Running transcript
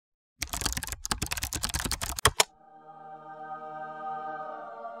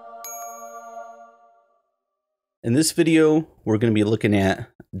In this video, we're going to be looking at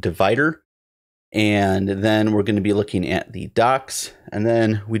divider, and then we're going to be looking at the docs, and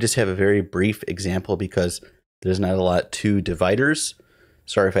then we just have a very brief example because there's not a lot to dividers.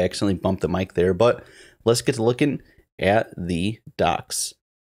 Sorry if I accidentally bumped the mic there, but let's get to looking at the docs.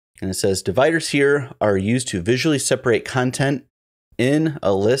 And it says dividers here are used to visually separate content in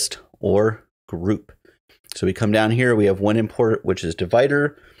a list or group. So we come down here, we have one import, which is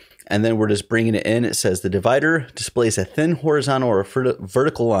divider. And then we're just bringing it in. It says the divider displays a thin horizontal or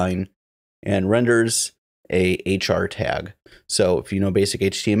vertical line and renders a HR tag. So if you know basic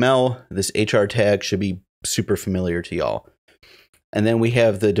HTML, this HR tag should be super familiar to y'all. And then we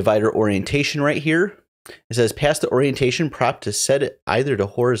have the divider orientation right here. It says pass the orientation prop to set it either to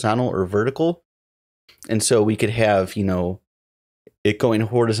horizontal or vertical. And so we could have, you know, it going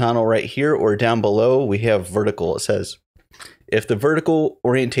horizontal right here, or down below we have vertical. It says if the vertical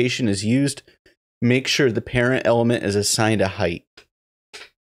orientation is used, make sure the parent element is assigned a height.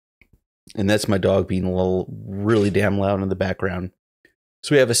 And that's my dog being a little really damn loud in the background.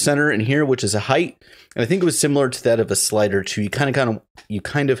 So we have a center in here, which is a height. And I think it was similar to that of a slider too. You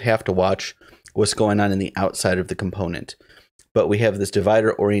kind of have to watch what's going on in the outside of the component. But we have this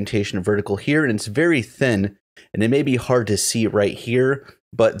divider orientation vertical here, and it's very thin, and it may be hard to see right here,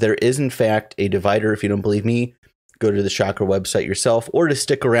 but there is in fact a divider. If you don't believe me, go to the Chakra website yourself, or to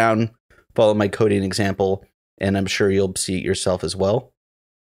stick around, follow my coding example, and I'm sure you'll see it yourself as well.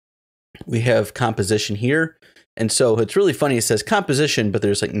 We have composition here. And so it's really funny. It says composition, but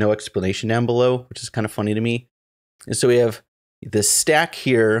there's like no explanation down below, which is kind of funny to me. And so we have this stack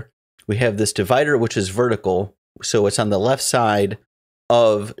here. We have this divider, which is vertical. So it's on the left side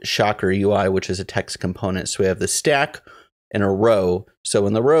of Chakra UI, which is a text component. So we have the stack and a row. So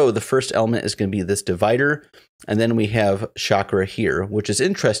in the row, the first element is going to be this divider. And then we have Chakra here, which is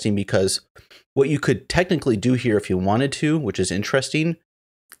interesting because what you could technically do here if you wanted to, which is interesting,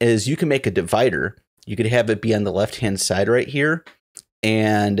 is you can make a divider. You could have it be on the left-hand side right here.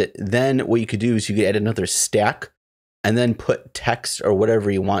 And then what you could do is you could add another stack and then put text or whatever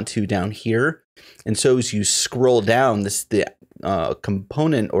you want to down here. And so as you scroll down, the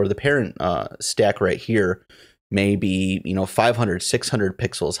component or the parent stack right here may be, 500, 600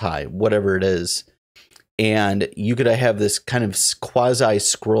 pixels high, whatever it is. And you could have this kind of quasi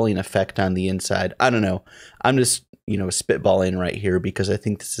scrolling effect on the inside. I don't know. I'm just, spitballing right here because I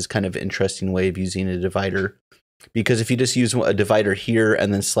think this is kind of an interesting way of using a divider. Because if you just use a divider here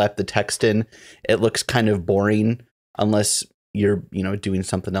and then slap the text in, it looks kind of boring unless you're, doing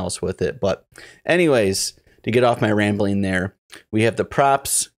something else with it. But anyways, to get off my rambling there, we have the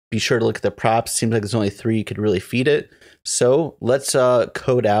props. Be sure to look at the props. Seems like there's only 3 you could really feed it. So let's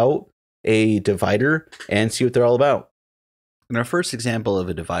code out a divider and see what they're all about. In our first example of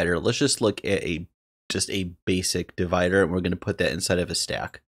a divider, let's just look at just a basic divider, and we're going to put that inside of a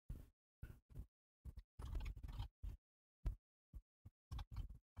stack.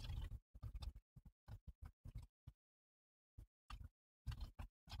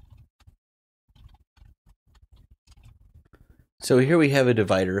 So here we have a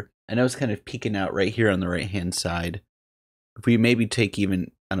divider. I know it's kind of peeking out right here on the right hand side. If we maybe take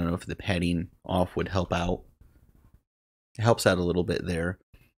even, I don't know if the padding off would help out. It helps out a little bit there.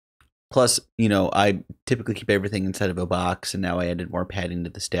 Plus, I typically keep everything inside of a box, and now I added more padding to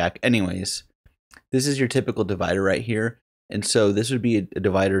the stack. Anyways, this is your typical divider right here. And so this would be a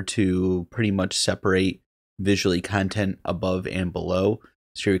divider to pretty much separate visually content above and below.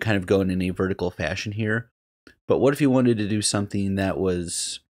 So you're kind of going in a vertical fashion here. But what if you wanted to do something that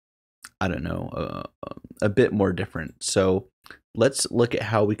was, I don't know, a bit more different? So let's look at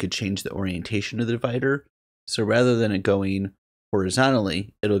how we could change the orientation of the divider. So rather than it going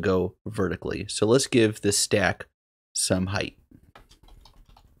horizontally, it'll go vertically. So let's give this stack some height.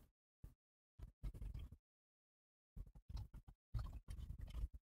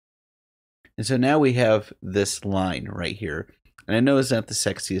 And so now we have this line right here. And I know it's not the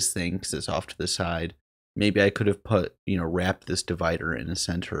sexiest thing because it's off to the side. Maybe I could have put, wrapped this divider in the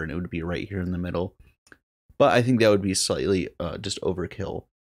center and it would be right here in the middle. But I think that would be slightly just overkill.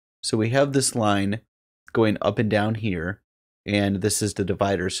 So we have this line going up and down here, and this is the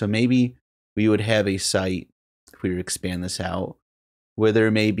divider. So maybe we would have a site, if we were to expand this out, where there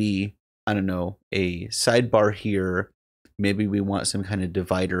may be, I don't know, a sidebar here. Maybe we want some kind of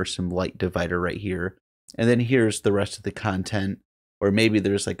divider, some light divider right here. And then here's the rest of the content, or maybe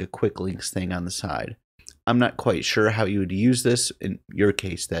there's like a quick links thing on the side. I'm not quite sure how you would use this, in your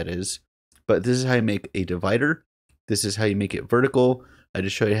case that is, but this is how you make a divider. This is how you make it vertical. I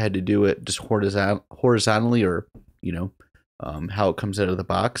just showed you how to do it just horizontally, or, how it comes out of the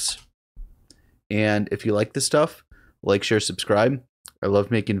box. And if you like this stuff, like, share, subscribe. I love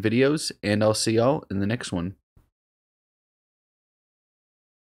making videos, and I'll see y'all in the next one.